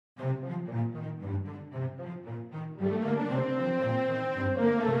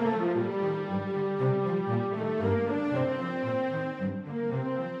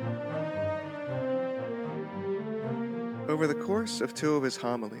Over the course of two of his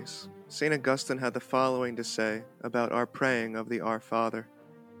homilies, St. Augustine had the following to say about our praying of the Our Father.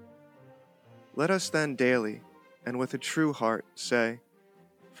 Let us then daily, and with a true heart, say,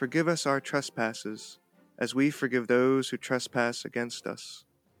 Forgive us our trespasses, as we forgive those who trespass against us.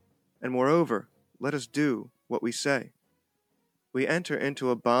 And moreover, let us do what we say. We enter into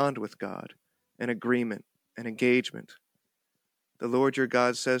a bond with God, an agreement, an engagement. The Lord your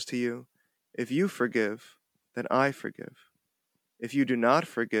God says to you, If you forgive, then I forgive. If you do not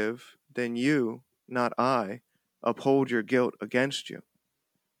forgive, then you, not I, uphold your guilt against you.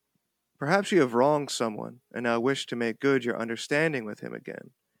 Perhaps you have wronged someone and now wish to make good your understanding with him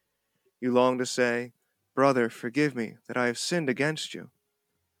again. You long to say, Brother, forgive me that I have sinned against you.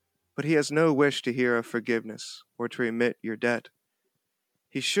 But he has no wish to hear of forgiveness or to remit your debt.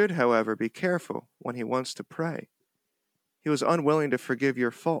 He should, however, be careful when he wants to pray. He was unwilling to forgive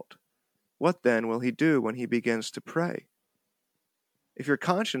your fault. What then will he do when he begins to pray? If your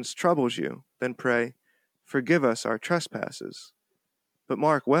conscience troubles you, then pray, Forgive us our trespasses. But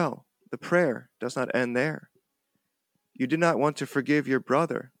mark well, the prayer does not end there. You do not want to forgive your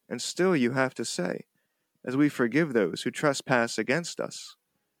brother, and still you have to say, As we forgive those who trespass against us.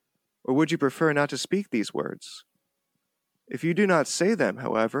 Or would you prefer not to speak these words? If you do not say them,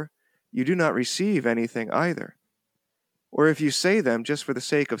 however, you do not receive anything either. Or if you say them just for the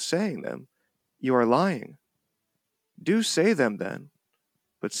sake of saying them, you are lying. Do say them then,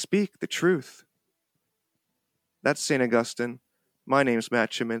 but speak the truth. That's St. Augustine. My name's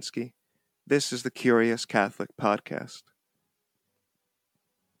Matt Cheminsky. This is the Curious Catholic Podcast.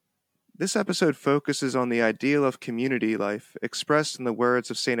 This episode focuses on the ideal of community life expressed in the words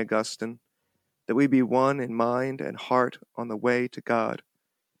of St. Augustine, that we be one in mind and heart on the way to God.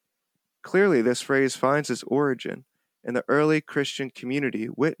 Clearly, this phrase finds its origin in the early Christian community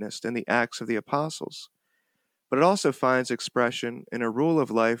witnessed in the Acts of the Apostles, but it also finds expression in a rule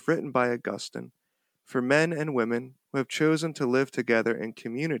of life written by Augustine for men and women who have chosen to live together in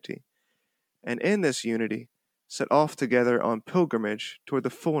community, and in this unity set off together on pilgrimage toward the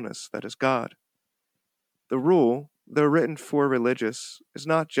fullness that is God. The rule, though written for religious, is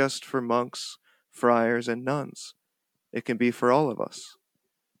not just for monks, friars, and nuns. It can be for all of us.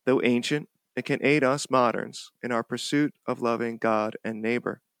 Though ancient, it can aid us moderns in our pursuit of loving God and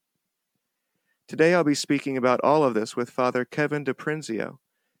neighbor. Today I'll be speaking about all of this with Father Kevin DePrinzio,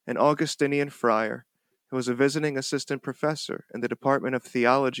 an Augustinian friar who was a visiting assistant professor in the Department of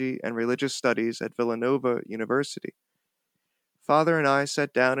Theology and Religious Studies at Villanova University. Father and I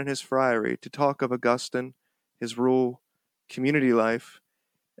sat down in his friary to talk of Augustine, his rule, community life,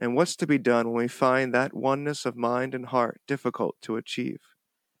 and what's to be done when we find that oneness of mind and heart difficult to achieve.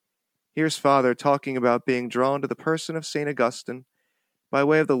 Here's Father talking about being drawn to the person of St. Augustine by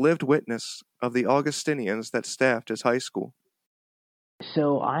way of the lived witness of the Augustinians that staffed his high school.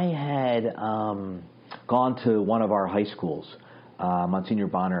 So I had gone to one of our high schools, Monsignor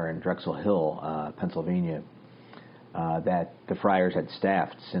Bonner in Drexel Hill, Pennsylvania, that the friars had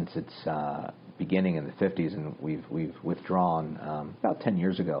staffed since its beginning in the 50s, and we've withdrawn about 10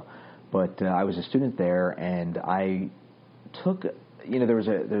 years ago. But I was a student there, and I took, there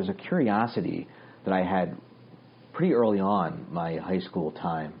was a curiosity that I had pretty early on my high school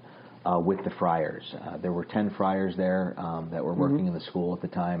time with the friars. There were 10 friars there that were working in the school at the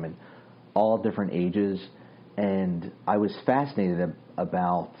time, and all different ages, and I was fascinated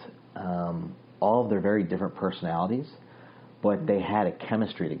about all of their very different personalities, but they had a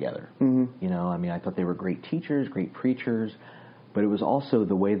chemistry together. I thought they were great teachers, great preachers, but it was also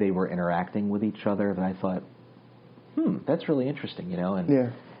the way they were interacting with each other that I thought, that's really interesting,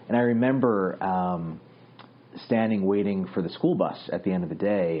 And I remember standing waiting for the school bus at the end of the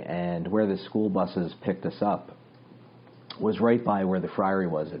day, and where the school buses picked us up was right by where the friary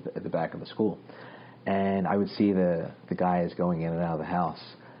was at the back of the school. And I would see the guys going in and out of the house.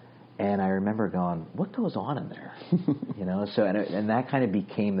 And I remember going, what goes on in there? So and that kind of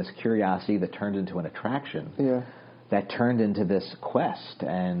became this curiosity that turned into an attraction. Yeah. That turned into this quest,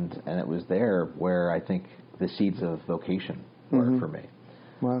 and it was there where I think the seeds of vocation were for me.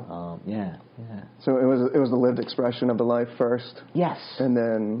 Wow. Yeah. So it was the lived expression of the life first. Yes. And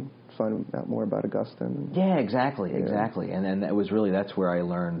then find out more about Augustine. Yeah, exactly. And then that's where I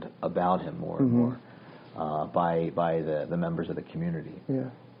learned about him more and more by the members of the community. Yeah.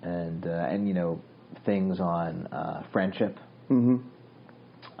 And things on friendship.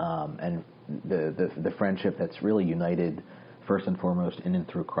 And the friendship that's really united first and foremost in and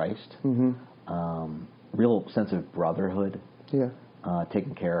through Christ. Mm-hmm. Real sense of brotherhood. Yeah.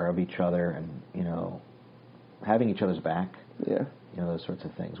 Taking care of each other and, having each other's back. Yeah. Those sorts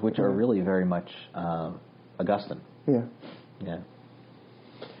of things, which are really very much Augustine. Yeah. Yeah.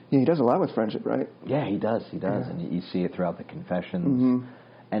 Yeah, he does a lot with friendship, right? Yeah, he does. Yeah. And you see it throughout the Confessions. Mm-hmm.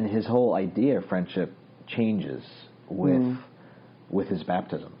 And his whole idea of friendship changes with his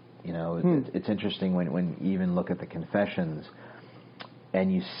baptism. It's interesting when you even look at the Confessions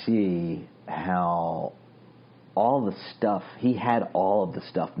and you see how he had all of the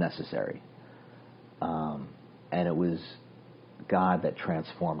stuff necessary. And it was God that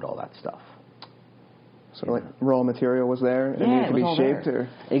transformed all that stuff. So raw material was there and needed to be shaped? Or?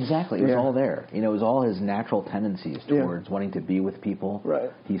 Exactly. It was all there. It was all his natural tendencies towards wanting to be with people. Right.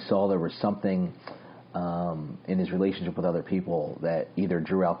 He saw there was something in his relationship with other people that either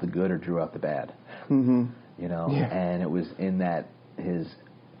drew out the good or drew out the bad. Mm-hmm. And it was in that his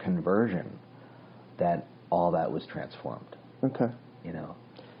conversion that all that was transformed. Okay.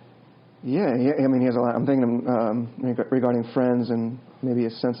 Yeah, I mean, he has a lot. I'm thinking regarding friends and maybe a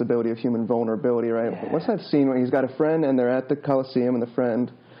sensibility of human vulnerability, right? Yeah. What's that scene where he's got a friend and they're at the Colosseum and the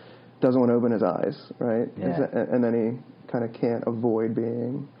friend doesn't want to open his eyes, right? Yeah. And then he kind of can't avoid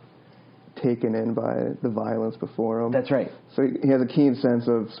being taken in by the violence before him. That's right. So he has a keen sense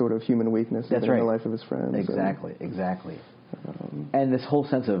of sort of human weakness in the life of his friends. Exactly. And this whole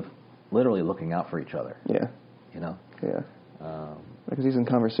sense of literally looking out for each other. Yeah. Yeah. Because he's in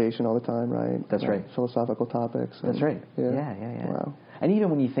conversation all the time, right? That's right. Philosophical topics. That's right. Yeah. Wow. And even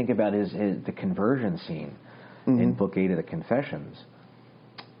when you think about the conversion scene in Book 8 of the Confessions,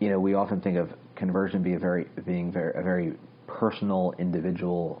 we often think of conversion being a very personal,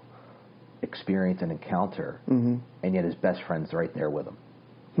 individual experience and encounter, and yet his best friend's right there with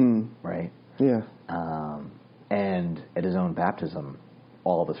him, right? Yeah. And at his own baptism,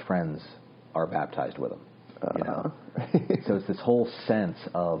 all of his friends are baptized with him. So it's this whole sense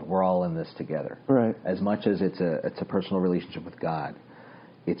of we're all in this together. Right. As much as it's a personal relationship with God,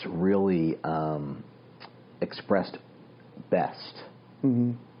 it's really expressed best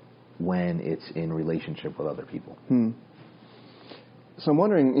when it's in relationship with other people. So I'm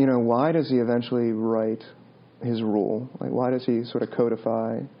wondering, why does he eventually write his rule? Like, why does he sort of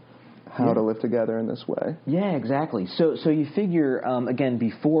codify how to live together in this way? Yeah, exactly. So you figure, again,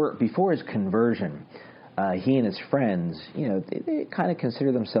 before his conversion, he and his friends, they kind of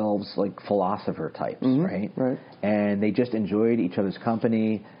consider themselves like philosopher types, right? Right. And they just enjoyed each other's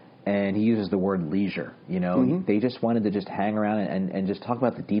company, and he uses the word leisure, They just wanted to just hang around and just talk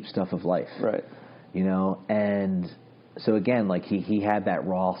about the deep stuff of life. Right. And so again, like he had that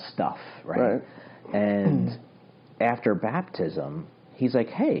raw stuff, right? And after baptism, he's like,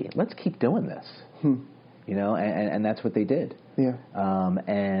 hey, let's keep doing this. And that's what they did. Yeah.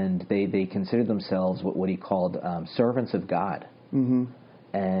 And they considered themselves what he called servants of God.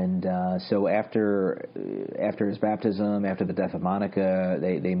 And so after his baptism, after the death of Monica,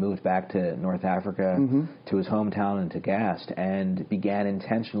 they moved back to North Africa, to his hometown in Tagaste, and began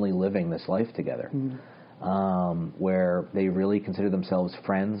intentionally living this life together, where they really considered themselves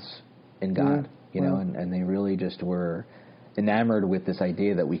friends in God, and they really just were enamored with this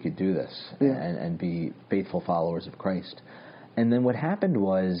idea that we could do this and be faithful followers of Christ. And then what happened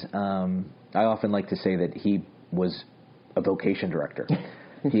was, I often like to say that he was a vocation director.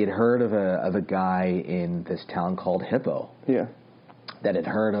 He had heard of a guy in this town called Hippo that had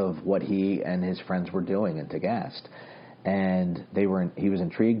heard of what he and his friends were doing in Tagaste. And he was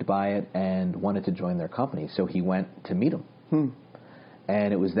intrigued by it and wanted to join their company, so he went to meet him.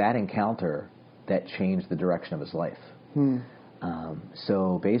 And it was that encounter that changed the direction of his life.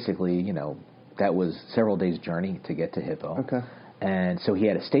 So basically, that was several days' journey to get to Hippo. Okay. And so he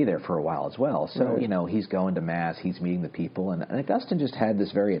had to stay there for a while as well. So, he's going to Mass, he's meeting the people. And Augustine just had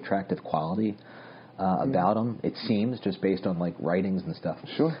this very attractive quality about him, it seems, just based on, writings and stuff.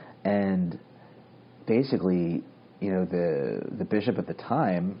 Sure. And basically, the bishop at the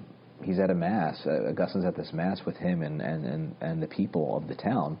time, he's at a Mass. Augustine's at this Mass with him and the people of the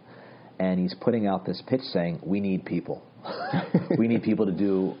town. And he's putting out this pitch saying, we need people. We need people to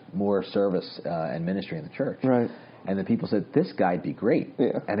do more service and ministry in the church. Right. And the people said, this guy'd be great.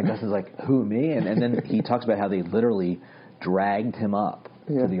 Yeah. And Augustine's like, who, me? And then he talks about how they literally dragged him up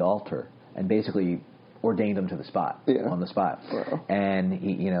to the altar and basically ordained him to the spot, on the spot. Wow. And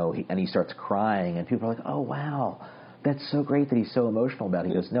he starts crying, and people are like, oh, wow, that's so great that he's so emotional about it.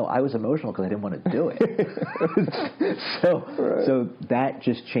 He goes, no, I was emotional because I didn't want to do it. So that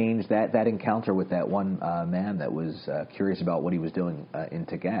just changed, that encounter with that one man that was curious about what he was doing in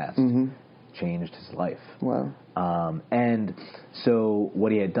Tagaste changed his life. Wow. And so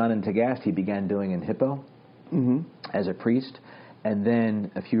what he had done in Tagaste, he began doing in Hippo as a priest. And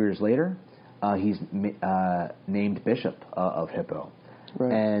then a few years later, he's named bishop of Hippo.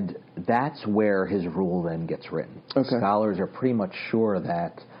 Right. And that's where his rule then gets written. Okay. Scholars are pretty much sure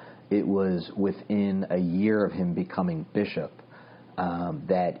that it was within a year of him becoming bishop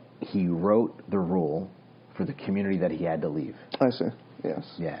that he wrote the rule for the community that he had to leave. I see. Yes.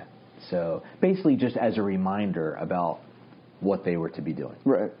 Yeah. So basically just as a reminder about what they were to be doing.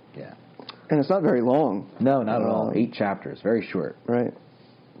 Right. Yeah. And it's not very long. No, not at all. 8 chapters. Very short. Right.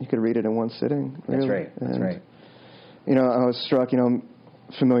 You could read it in one sitting. Really. That's right. That's right. You know, I was struck, I'm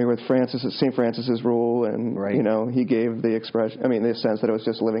familiar with St. Francis's rule, and, right. He gave the expression, the sense that it was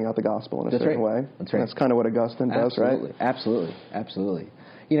just living out the gospel in a certain way. That's right. That's kind of what Augustine does, right? Absolutely.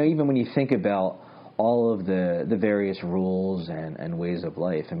 Even when you think about all of the various rules and ways of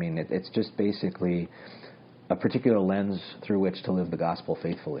life, it's just basically a particular lens through which to live the gospel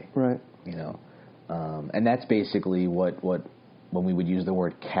faithfully. Right. And that's basically what when we would use the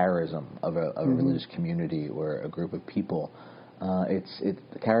word charism of a religious community or a group of people,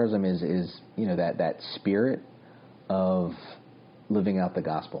 charism is that spirit of living out the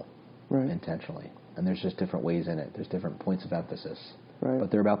gospel intentionally. And there's just different ways in it. There's different points of emphasis,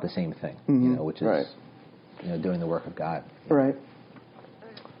 but they're about the same thing, which is doing the work of God. Right.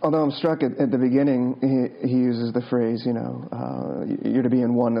 Although I'm struck at the beginning, he uses the phrase, you're to be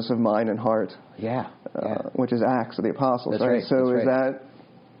in oneness of mind and heart. Yeah. Which is Acts of the Apostles, That's right? So is that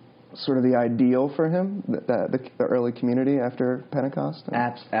sort of the ideal for him, the early community after Pentecost?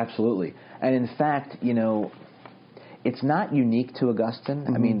 Absolutely. And in fact, it's not unique to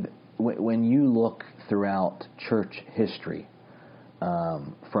Augustine. When you look throughout church history,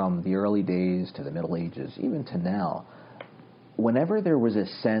 from the early days to the Middle Ages, even to now, whenever there was a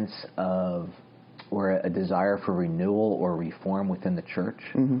sense of or a desire for renewal or reform within the church,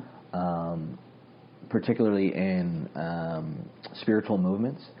 particularly in spiritual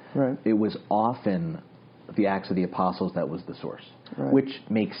movements, it was often the Acts of the Apostles that was the source, which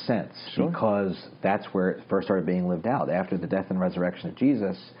makes sense because that's where it first started being lived out. After the death and resurrection of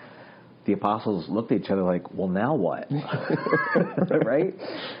Jesus, the apostles looked at each other like, well, now what? Right?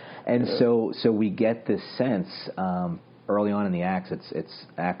 And so we get this sense early on in the Acts, it's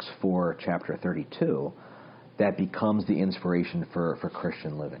Acts 4, chapter 32, that becomes the inspiration for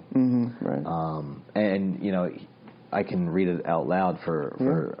Christian living. And, I can read it out loud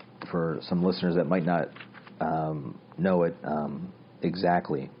for some listeners that might not know it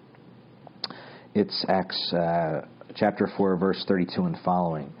exactly. It's Acts chapter 4, verse 32 and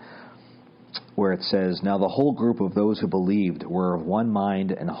following, where it says, "Now the whole group of those who believed were of one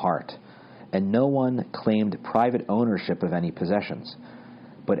mind and heart, and no one claimed private ownership of any possessions,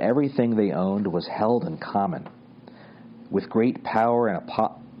 but everything they owned was held in common. With great power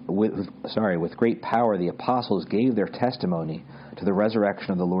with great power the apostles gave their testimony to the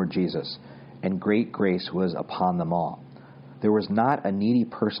resurrection of the Lord Jesus, and great grace was upon them all. There was not a needy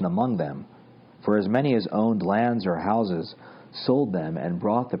person among them, for as many as owned lands or houses sold them and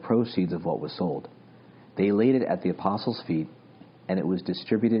brought the proceeds of what was sold. They laid it at the apostles' feet, and it was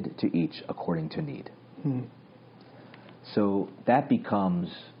distributed to each according to need." So that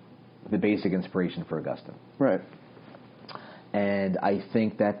becomes the basic inspiration for Augustine. Right. And I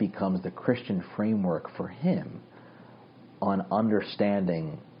think that becomes the Christian framework for him on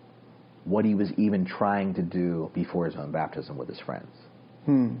understanding what he was even trying to do before his own baptism with his friends.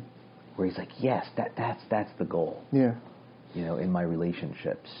 Where he's like, yes, that's the goal. Yeah. In my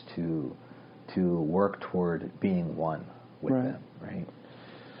relationships, to work toward being one with them, right?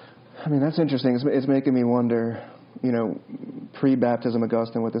 That's interesting. It's making me wonder, pre-baptism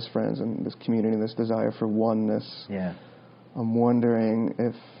Augustine with his friends and this community and this desire for oneness. Yeah. I'm wondering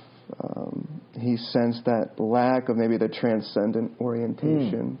if he sensed that lack of maybe the transcendent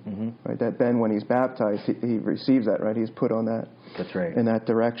orientation, right? That then when he's baptized, he receives that, right? He's put on that. That's right. In that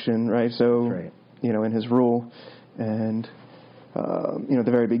direction, right? So, that's right. In his rule, and at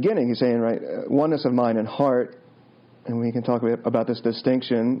the very beginning, he's saying, right, oneness of mind and heart, and we can talk about this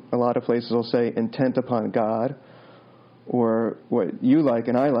distinction. A lot of places will say intent upon God, or what you like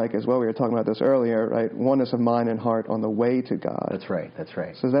and I like as well. We were talking about this earlier, right? Oneness of mind and heart on the way to God. That's right.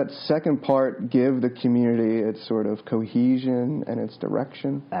 So does that second part give the community its sort of cohesion and its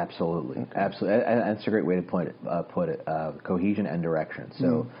direction? Absolutely. Absolutely. That's a great way to put it. Cohesion and direction.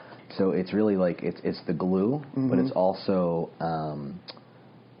 So it's really like it's the glue, but it's also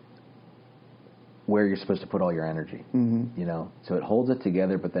where you're supposed to put all your energy. So it holds it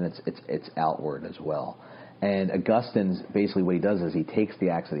together, but then it's outward as well. And Augustine's basically what he does is he takes the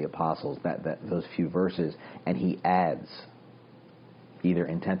Acts of the Apostles, those few verses, and he adds either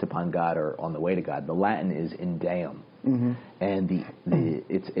intent upon God or on the way to God. The Latin is in Deum, and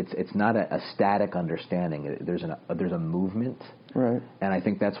it's not a static understanding. There's a movement, right? And I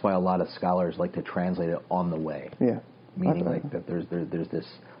think that's why a lot of scholars like to translate it on the way. Yeah, meaning like that there's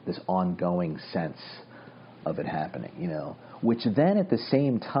this ongoing sense of it happening, you know, which then at the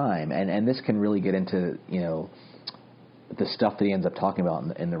same time, and this can really get into, you know, the stuff that he ends up talking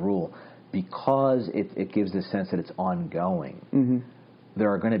about in the rule, because it gives this sense that it's ongoing. There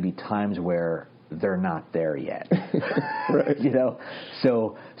are going to be times where they're not there yet. Right. You know,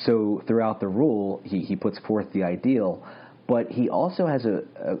 so throughout the rule, he puts forth the ideal, but he also has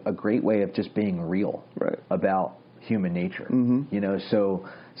a great way of just being real about human nature. You know,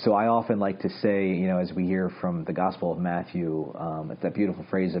 so I often like to say, you know, as we hear from the Gospel of Matthew, it's that beautiful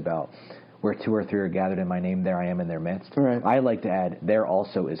phrase about where two or three are gathered in my name, there I am in their midst. Right. I like to add, there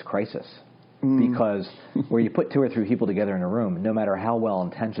also is crisis. Because where you put two or three people together in a room, no matter how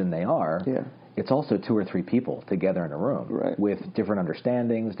well-intentioned they are, it's also two or three people together in a room with different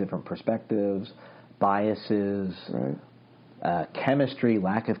understandings, different perspectives, biases, chemistry,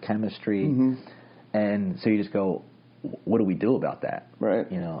 lack of chemistry. And so you just go, what do we do about that?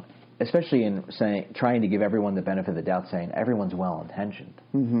 Right. You know, especially in trying to give everyone the benefit of the doubt, saying everyone's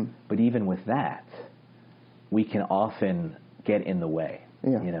well-intentioned. But even with that, we can often get in the way.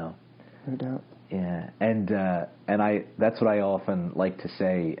 You know. No doubt. Yeah, and that's what I often like to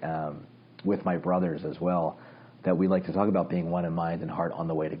say with my brothers as well, that we like to talk about being one in mind and heart on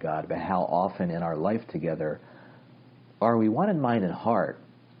the way to God, but how often in our life together are we one in mind and heart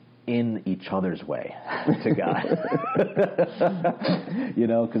in each other's way to God? You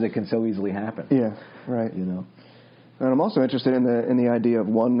know, because it can so easily happen. Yeah, right. You know, and I'm also interested in the idea of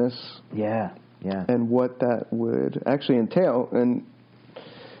oneness. Yeah. And what that would actually entail, and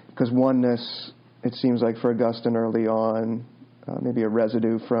because oneness, it seems like for Augustine early on, maybe a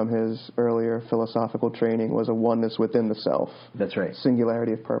residue from his earlier philosophical training was a oneness within the self. That's right.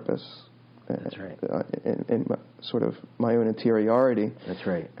 Singularity of purpose. That's right. In sort of my own interiority. That's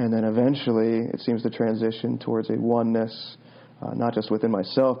right. And then eventually it seems to transition towards a oneness, not just within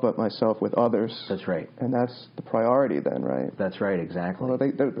myself, but myself with others. That's right. And that's the priority then, right? That's right, exactly. Well,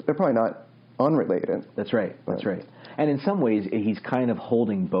 they're probably not unrelated. That's right. That's right. And in some ways, he's kind of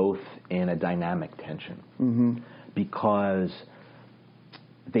holding both in a dynamic tension because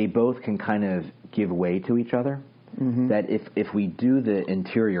they both can kind of give way to each other. That if we do the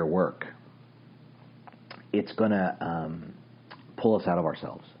interior work, it's going to pull us out of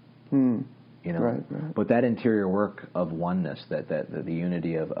ourselves. You know, Right. But that interior work of oneness, that the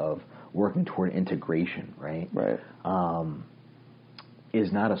unity of working toward integration, right,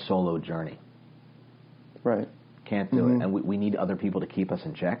 is not a solo journey. Right. Can't do it, and we need other people to keep us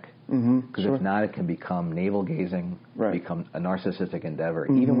in check. Because if not, it can become navel-gazing, become a narcissistic endeavor,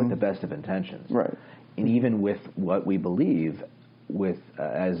 even with the best of intentions, and even with what we believe,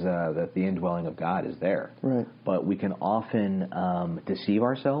 that the indwelling of God is there. But we can often deceive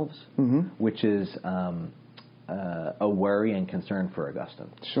ourselves, which is a worry and concern for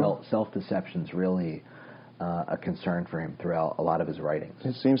Augustine. Self-deception's really a concern for him throughout a lot of his writings.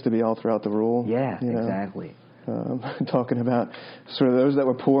 It seems to be all throughout the rule. Yeah, exactly. Talking about sort of those that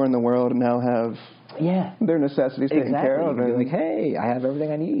were poor in the world now have their necessities taken care of. And like, hey, I have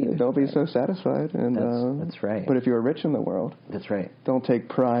everything I need. Don't be so satisfied. And that's right. But if you're rich in the world, that's right. Don't take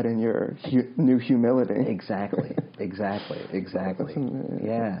pride in your new humility. Exactly. It's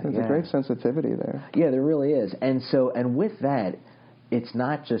a great sensitivity there. Yeah, there really is. And with that, it's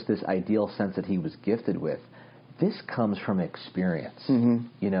not just this ideal sense that he was gifted with. This comes from experience.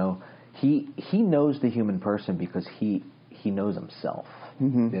 You know, he knows the human person because he knows himself.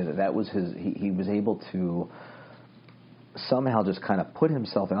 That was he was able to somehow just kind of put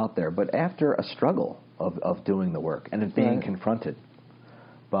himself out there, but after a struggle of doing the work and of being confronted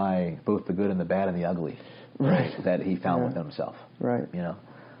by both the good and the bad and the ugly that he found within himself. You know.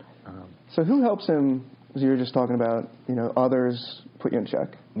 So who helps him? As you were just talking about, you know, others put you in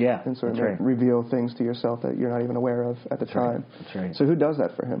check. And sort of reveal things to yourself that you're not even aware of at the time. That's right. So who does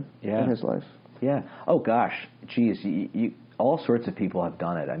that for him in his life? Yeah. Oh, gosh. Geez. All sorts of people have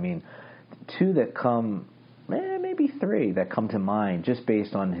done it. I mean, two that come, maybe three that come to mind just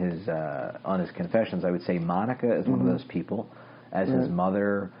based on his confessions. I would say Monica is one of those people. As his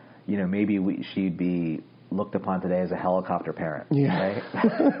mother, you know, maybe she'd be looked upon today as a helicopter parent. Right?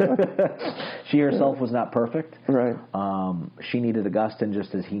 She herself was not perfect. Right. She needed Augustine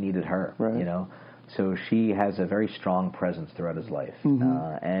just as he needed her. You know. So she has a very strong presence throughout his life,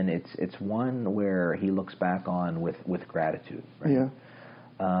 and it's one where he looks back on with gratitude. Right? Yeah.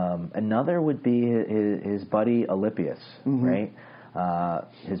 Another would be his buddy Alypius, right?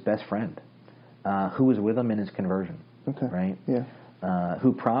 His best friend, who was with him in his conversion, right? Yeah.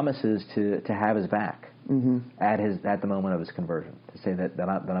 Who promises to have his back at the moment of his conversion, to say that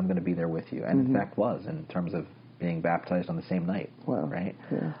I'm going to be there with you, and in fact was, in terms of being baptized on the same night. Wow. Right?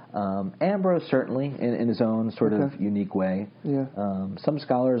 Yeah. Ambrose certainly in his own sort of unique way. Yeah. Some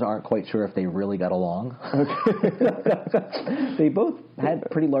scholars aren't quite sure if they really got along. They both had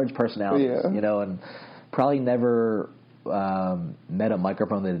pretty large personalities, and probably never met a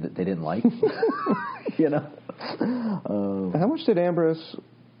microphone that they didn't like. How much did Ambrose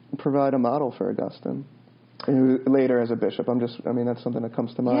provide a model for Augustine? Later as a bishop, that's something that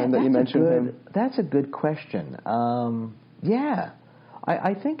comes to mind that you mentioned him. That's a good question. I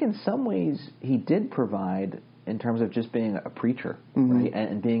think in some ways he did provide, in terms of just being a preacher, right,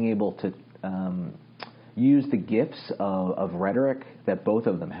 and being able to use the gifts of rhetoric that both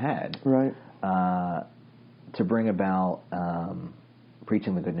of them had, right, to bring about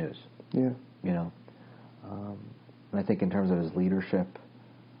preaching the good news. Yeah, and I think in terms of his leadership.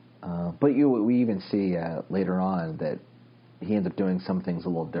 But we even see later on that he ends up doing some things a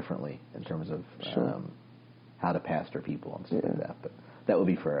little differently in terms of how to pastor people and stuff like that. But that would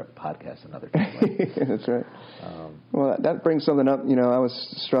be for a podcast another time. Right? That's right. Well, that brings something up. I was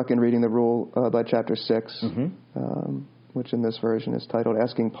struck in reading the rule by chapter 6, which in this version is titled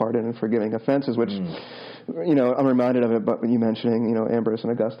 "Asking Pardon and Forgiving Offenses," which, I'm reminded of it, but you mentioning, Ambrose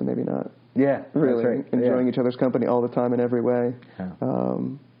and Augustine, maybe not. Yeah, really that's right. Enjoying each other's company all the time in every way. Yeah.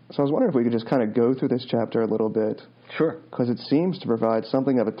 So I was wondering if we could just kind of go through this chapter a little bit. Sure. Because it seems to provide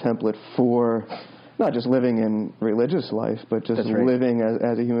something of a template for not just living in religious life, but just living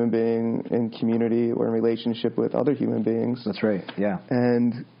as a human being in community or in relationship with other human beings. That's right, yeah.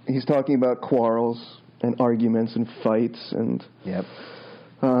 And he's talking about quarrels and arguments and fights. And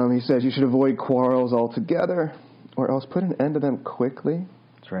he says you should avoid quarrels altogether or else put an end to them quickly.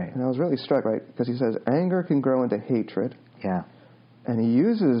 That's right. And I was really struck, right, because he says anger can grow into hatred. Yeah. And he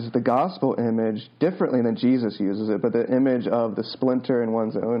uses the gospel image differently than Jesus uses it, but the image of the splinter in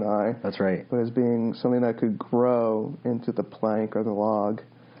one's own eye. That's right. But as being something that could grow into the plank or the log.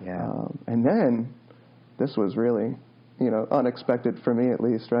 Yeah. And then, this was really, unexpected for me at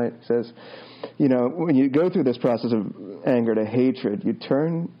least, right? He says, when you go through this process of anger to hatred, you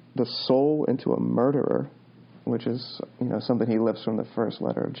turn the soul into a murderer, which is, something he lifts from the first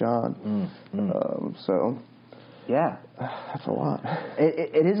letter of John. Yeah. That's a lot.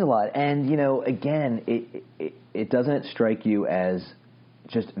 It is a lot. And, again, it doesn't strike you as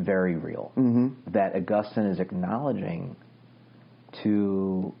just very real that Augustine is acknowledging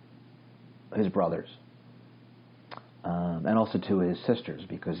to his brothers and also to his sisters,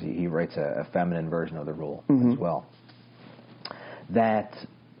 because he writes a feminine version of the rule as well, that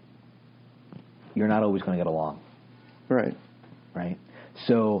you're not always going to get along. Right. Right?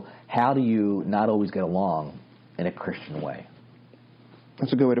 So how do you not always get along in a Christian way?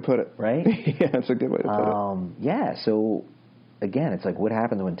 That's a good way to put it. Right? Yeah, that's a good way to put it. Yeah, so again, it's like what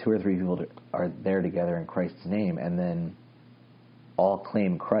happens when 2 or 3 people are there together in Christ's name and then all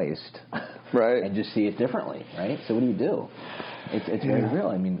claim Christ right, and just see it differently, right? So what do you do? It's very real.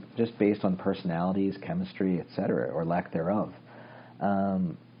 I mean, just based on personalities, chemistry, etc., or lack thereof.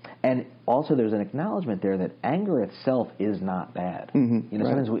 And also there's an acknowledgement there that anger itself is not bad.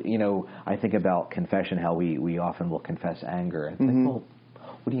 Sometimes I think about confession, how we often will confess anger. And think, well,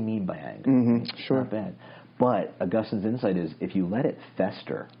 what do you mean by anger? It's not bad. But Augustine's insight is if you let it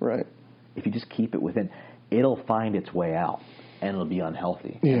fester, right, if you just keep it within, it'll find its way out, and it'll be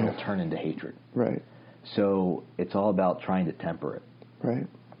unhealthy, and it'll turn into hatred. Right. So it's all about trying to temper it. Right.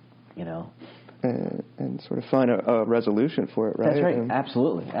 And sort of find a resolution for it, right? That's right. And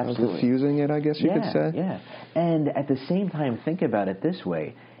absolutely. diffusing it, I guess you could say. Yeah. And at the same time, think about it this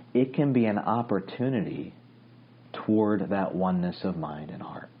way. It can be an opportunity toward that oneness of mind and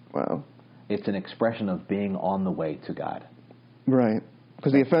heart. Wow. It's an expression of being on the way to God. Right.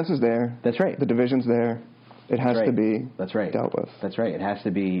 Because the offense is there. That's right. The division's there. It has to be dealt with. That's right. It has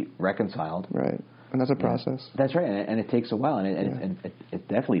to be reconciled. Right. And that's a process. That's right. And it takes a while. And it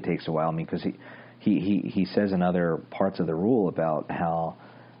definitely takes a while. I mean, because he says in other parts of the rule about how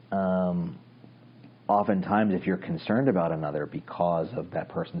oftentimes if you're concerned about another because of that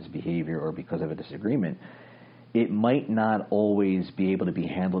person's behavior or because of a disagreement, it might not always be able to be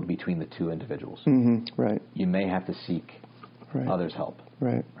handled between the two individuals. Right. You may have to seek others' help.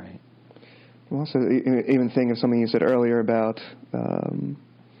 Right. Right. I'm also even thinking of something you said earlier about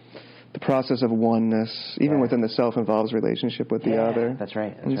the process of oneness, even within the self, involves relationship with the other. That's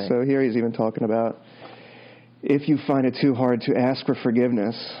right. So here he's even talking about if you find it too hard to ask for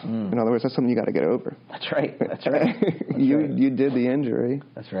forgiveness, in other words, that's something you got to get over. That's right. That's right. You did the injury.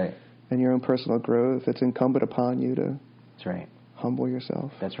 That's right. And your own personal growth, it's incumbent upon you to humble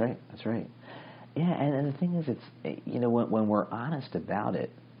yourself. That's right. That's right. Yeah, and the thing is, it's, you know, when we're honest about it,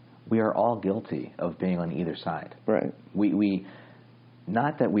 we are all guilty of being on either side. Right. We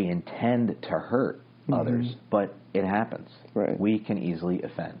not that we intend to hurt others, but it happens. Right. We can easily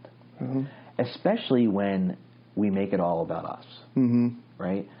offend, especially when we make it all about us.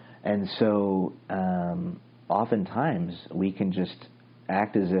 Right. And so oftentimes we can just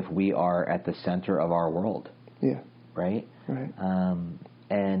act as if we are at the center of our world. Yeah. Right. Right.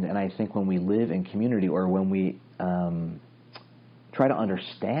 And I think when we live in community, or when we try to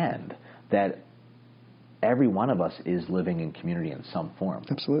understand that every one of us is living in community in some form.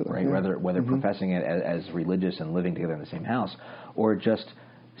 Absolutely. Right? Yeah. Whether professing it as religious and living together in the same house, or just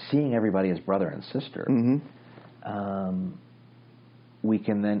seeing everybody as brother and sister, we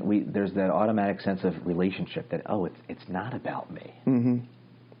can there's that automatic sense of relationship that, it's not about me.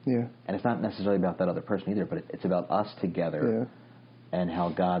 Yeah. And it's not necessarily about that other person either, but it's about us together and how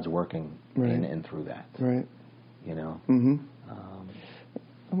God's working in and through that. Right. You know?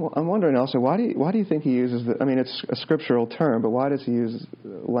 I'm wondering also, why do you think he uses it's a scriptural term, but why does he use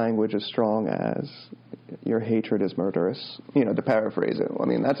language as strong as your hatred is murderous? You know, to paraphrase it. I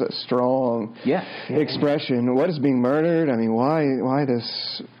mean, that's a strong expression. What is being murdered? I mean, why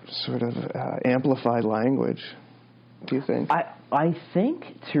this sort of amplified language, do you think? I think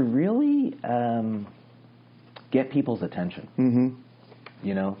to really get people's attention.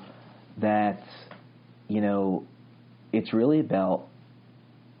 You know, that, you know, it's really about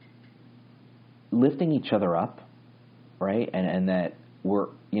lifting each other up, right? And that we're,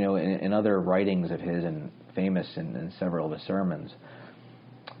 you know, in other writings of his, and famous in several of his sermons,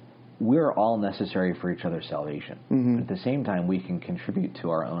 we're all necessary for each other's salvation. But at the same time, we can contribute to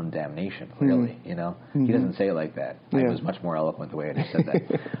our own damnation, really, you know? He doesn't say it like that. I was much more eloquent the way I just said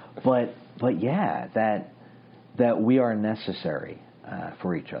that. But yeah, that we are necessary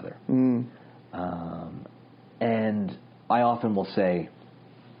for each other. And I often will say,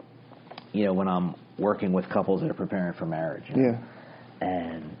 you know, when I'm working with couples that are preparing for marriage, you know,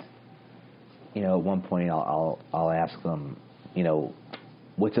 and, you know, at one point I'll ask them, you know,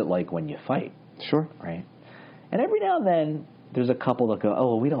 what's it like when you fight? Sure. Right? And every now and then there's a couple that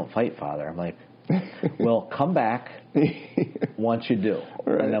go, we don't fight, Father. I'm like, well, come back once you do,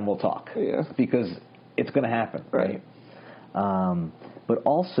 and then we'll talk. Yeah. Because it's going to happen, right? But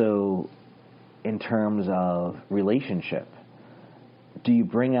also, in terms of relationship, do you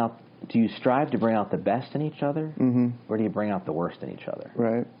strive to bring out the best in each other, or do you bring out the worst in each other?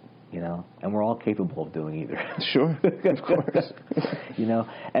 Right. You know, and we're all capable of doing either. Sure, of course. You know,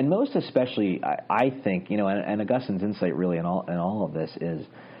 and most especially, I think, you know, and Augustine's insight really in all of this is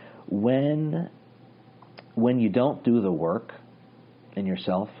when you don't do the work in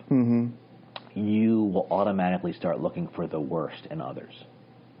yourself, you will automatically start looking for the worst in others.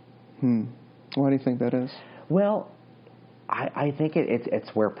 Why do you think that is? Well, I think it's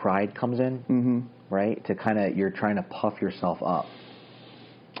where pride comes in, right? To kind of, you're trying to puff yourself up.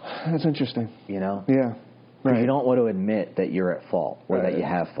 That's interesting. You know? Yeah. Right. You don't want to admit that you're at fault, or that you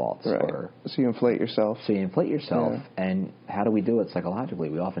have faults. Right. So you inflate yourself. And how do we do it psychologically?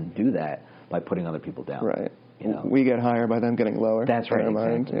 We often do that by putting other people down. Right. You know? We get higher by them getting lower. That's right.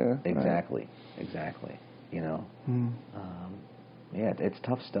 Exactly. Yeah. Exactly. Right. Exactly. You know? Yeah, it's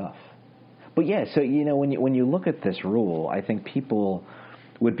tough stuff. But yeah, so, you know, when you look at this rule, I think people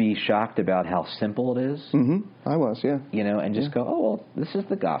would be shocked about how simple it is. I was, yeah. You know, and just go, well, this is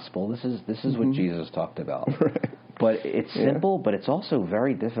the gospel. This is what Jesus talked about. Right. But it's simple, but it's also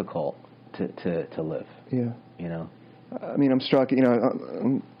very difficult to live. Yeah. You know? I mean, I'm struck, you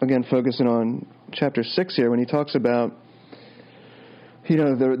know, again, focusing on chapter 6 here, when he talks about, you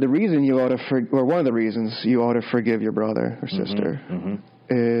know, the reason you ought to, or one of the reasons you ought to forgive your brother or sister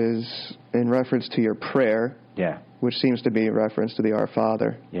is in reference to your prayer. Yeah. Which seems to be a reference to the Our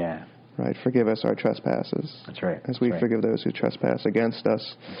Father. Yeah. Right? Forgive us our trespasses. That's right. As we forgive those who trespass against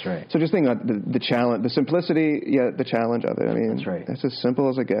us. That's right. So just think about the challenge, the simplicity, yet the challenge of it. I mean, that's right. It's as simple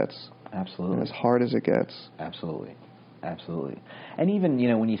as it gets. Absolutely. And as hard as it gets. Absolutely. Absolutely. And even, you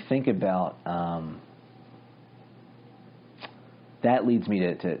know, when you think about, that leads me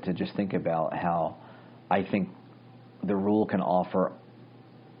to just think about how I think the rule can offer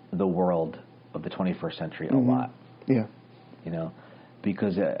the world of the 21st century a lot. Yeah. You know,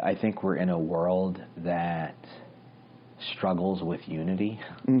 because I think we're in a world that struggles with unity,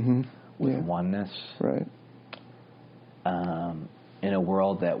 with oneness. Right. In a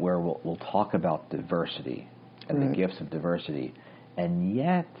world where we'll talk about diversity and the gifts of diversity, and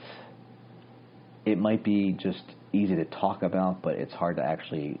yet it might be just easy to talk about, but it's hard to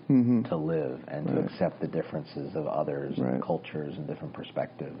actually to live and to accept the differences of others and cultures and different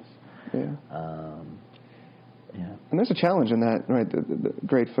perspectives. Yeah. Yeah. And there's a challenge in that, right? The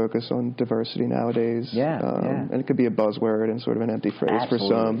great focus on diversity nowadays. Yeah, And it could be a buzzword and sort of an empty phrase for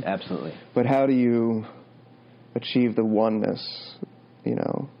some. Absolutely. But how do you achieve the oneness,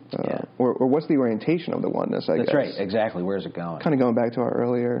 or what's the orientation of the oneness, I guess? That's right, exactly. Where's it going? Kind of going back to our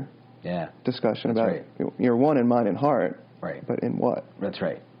earlier discussion about you're one in mind and heart, right? But in what? That's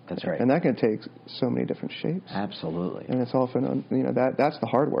right. That's right. And that can take so many different shapes. Absolutely. And it's often, that's the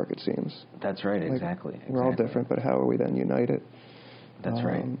hard work, it seems. That's right, exactly. We're all different, but how are we then united? That's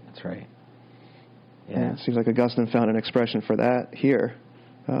right. That's right. Yeah. And it seems like Augustine found an expression for that here.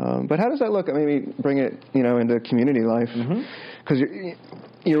 But how does that look? Maybe bring it, into community life. Because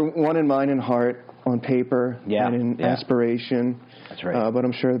you're one in mind and heart on paper and in aspiration. That's right. But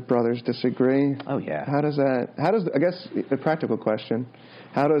I'm sure brothers disagree. Oh, yeah. I guess, a practical question,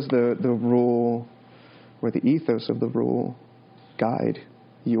 how does the rule or the ethos of the rule guide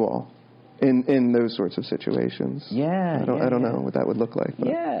you all in those sorts of situations? Yeah. I don't know what that would look like. But.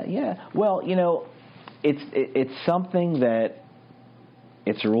 Yeah. Well, it's something that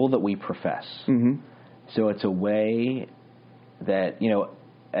it's a rule that we profess. So it's a way that,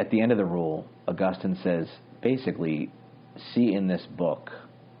 at the end of the rule, Augustine says, basically, see in this book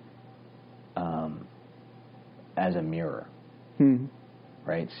as a mirror.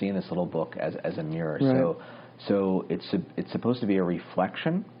 Right? See in this little book as a mirror. Right. So it's supposed to be a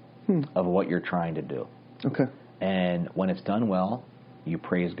reflection of what you're trying to do. Okay. And when it's done well, you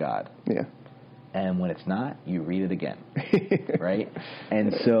praise God. Yeah. And when it's not, you read it again, right?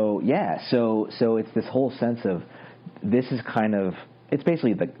 And so it's this whole sense of this is kind of, it's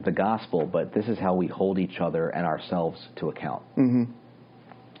basically the gospel, but this is how we hold each other and ourselves to account.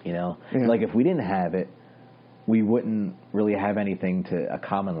 Like if we didn't have it, we wouldn't really have anything a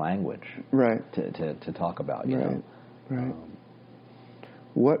common language, right? To talk about, Right.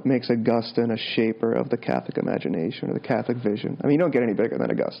 What makes Augustine a shaper of the Catholic imagination or the Catholic vision? I mean, you don't get any bigger than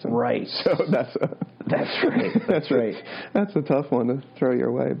Augustine. Right. So that's right. That's right. That's a tough one to throw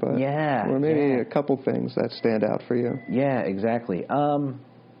your way, but or maybe a couple things that stand out for you. Yeah, exactly.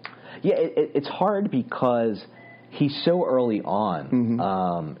 It's hard because he's so early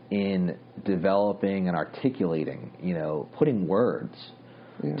on in developing and articulating, putting words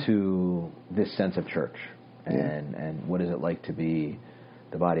to this sense of church and what is it like to be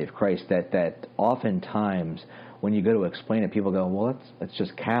the body of Christ, that oftentimes when you go to explain it, people go, well, it's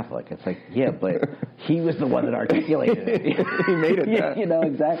just Catholic. It's like, yeah, but he was the one that articulated it. He made it that.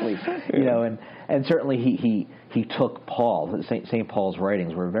 Exactly. And certainly he took Paul. St. Paul's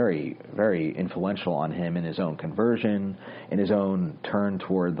writings were very, very influential on him in his own conversion, in his own turn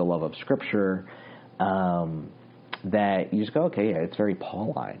toward the love of Scripture, that you just go, okay, it's very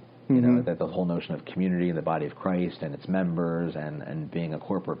Pauline. That the whole notion of community and the body of Christ and its members and being a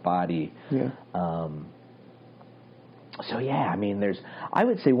corporate body. Yeah. I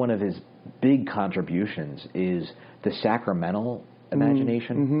would say one of his big contributions is the sacramental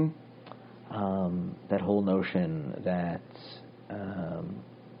imagination. That whole notion that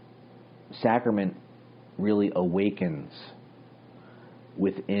sacrament really awakens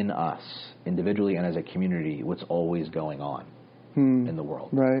within us, individually and as a community, what's always going on in the world.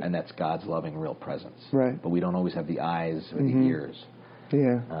 Right. And that's God's loving real presence. Right. But we don't always have the eyes or the ears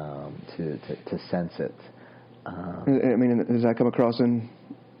to sense it. Does that come across in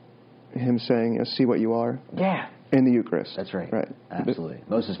him saying, see what you are? Yeah. In the Eucharist. That's right. Right. Absolutely.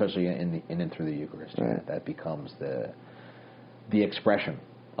 Most especially in and through the Eucharist. Right. That becomes the expression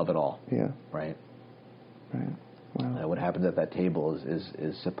of it all. Yeah. Right. Right. Wow. What happens at that table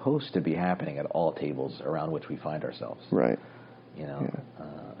is supposed to be happening at all tables around which we find ourselves. Right.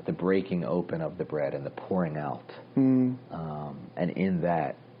 The breaking open of the bread and the pouring out. And in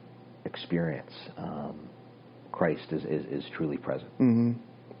that experience, Christ is truly present.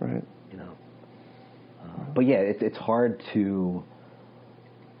 Right. But it's hard to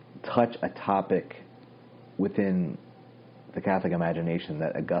touch a topic within the Catholic imagination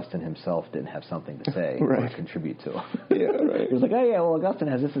that Augustine himself didn't have something to say or contribute to. Yeah, right. He was like, Augustine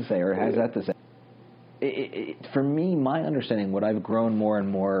has this to say or has that to say. For me, my understanding, what I've grown more and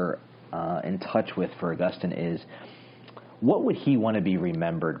more in touch with for Augustine is what would he want to be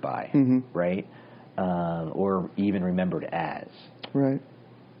remembered by, right? Or even remembered as. Right.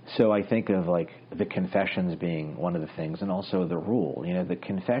 So I think of like the Confessions being one of the things, and also the Rule. You know, the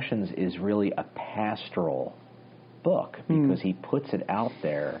Confessions is really a pastoral book because he puts it out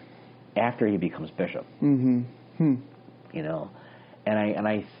there after he becomes bishop. You know, and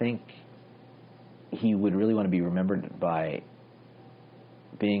I think he would really want to be remembered by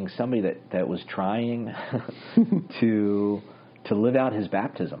being somebody that was trying to live out his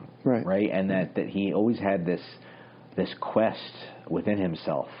baptism, right? And that he always had this quest within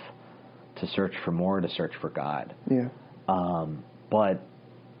himself to search for more, to search for God. Yeah. But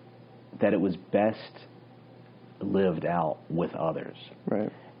that it was best lived out with others.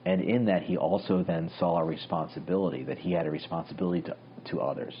 Right. And in that, he also then saw a responsibility, that he had a responsibility to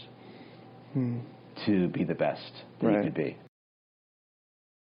others to be the best that he could be.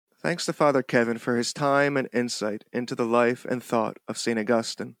 Thanks to Father Kevin for his time and insight into the life and thought of St.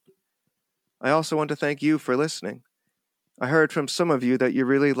 Augustine. I also want to thank you for listening. I heard from some of you that you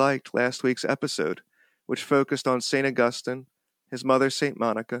really liked last week's episode, which focused on St. Augustine, his mother St.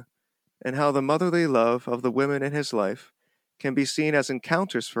 Monica, and how the motherly love of the women in his life can be seen as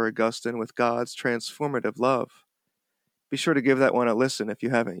encounters for Augustine with God's transformative love. Be sure to give that one a listen if you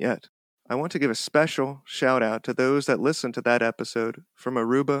haven't yet. I want to give a special shout out to those that listened to that episode from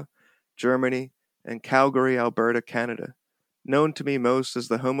Aruba, Germany, and Calgary, Alberta, Canada, known to me most as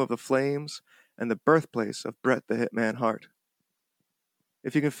the home of the Flames and the birthplace of Brett the Hitman Hart.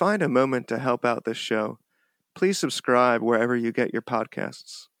 If you can find a moment to help out this show, please subscribe wherever you get your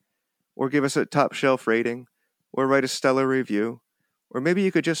podcasts, or give us a top shelf rating, or write a stellar review, or maybe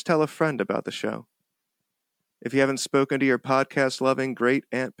you could just tell a friend about the show. If you haven't spoken to your podcast-loving great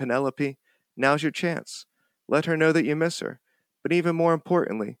Aunt Penelope, now's your chance. Let her know that you miss her, but even more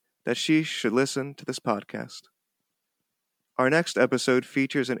importantly, that she should listen to this podcast. Our next episode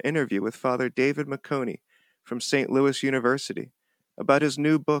features an interview with Father David McConey from St. Louis University about his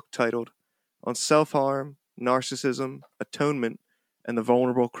new book titled On Self-Harm, Narcissism, Atonement, and the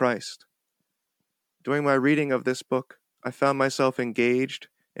Vulnerable Christ. During my reading of this book, I found myself engaged,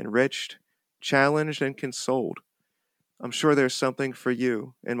 enriched, challenged, and consoled. I'm sure there's something for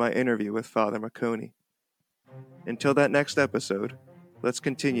you in my interview with Father McConey. Until that next episode, let's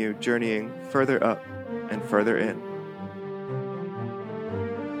continue journeying further up and further in.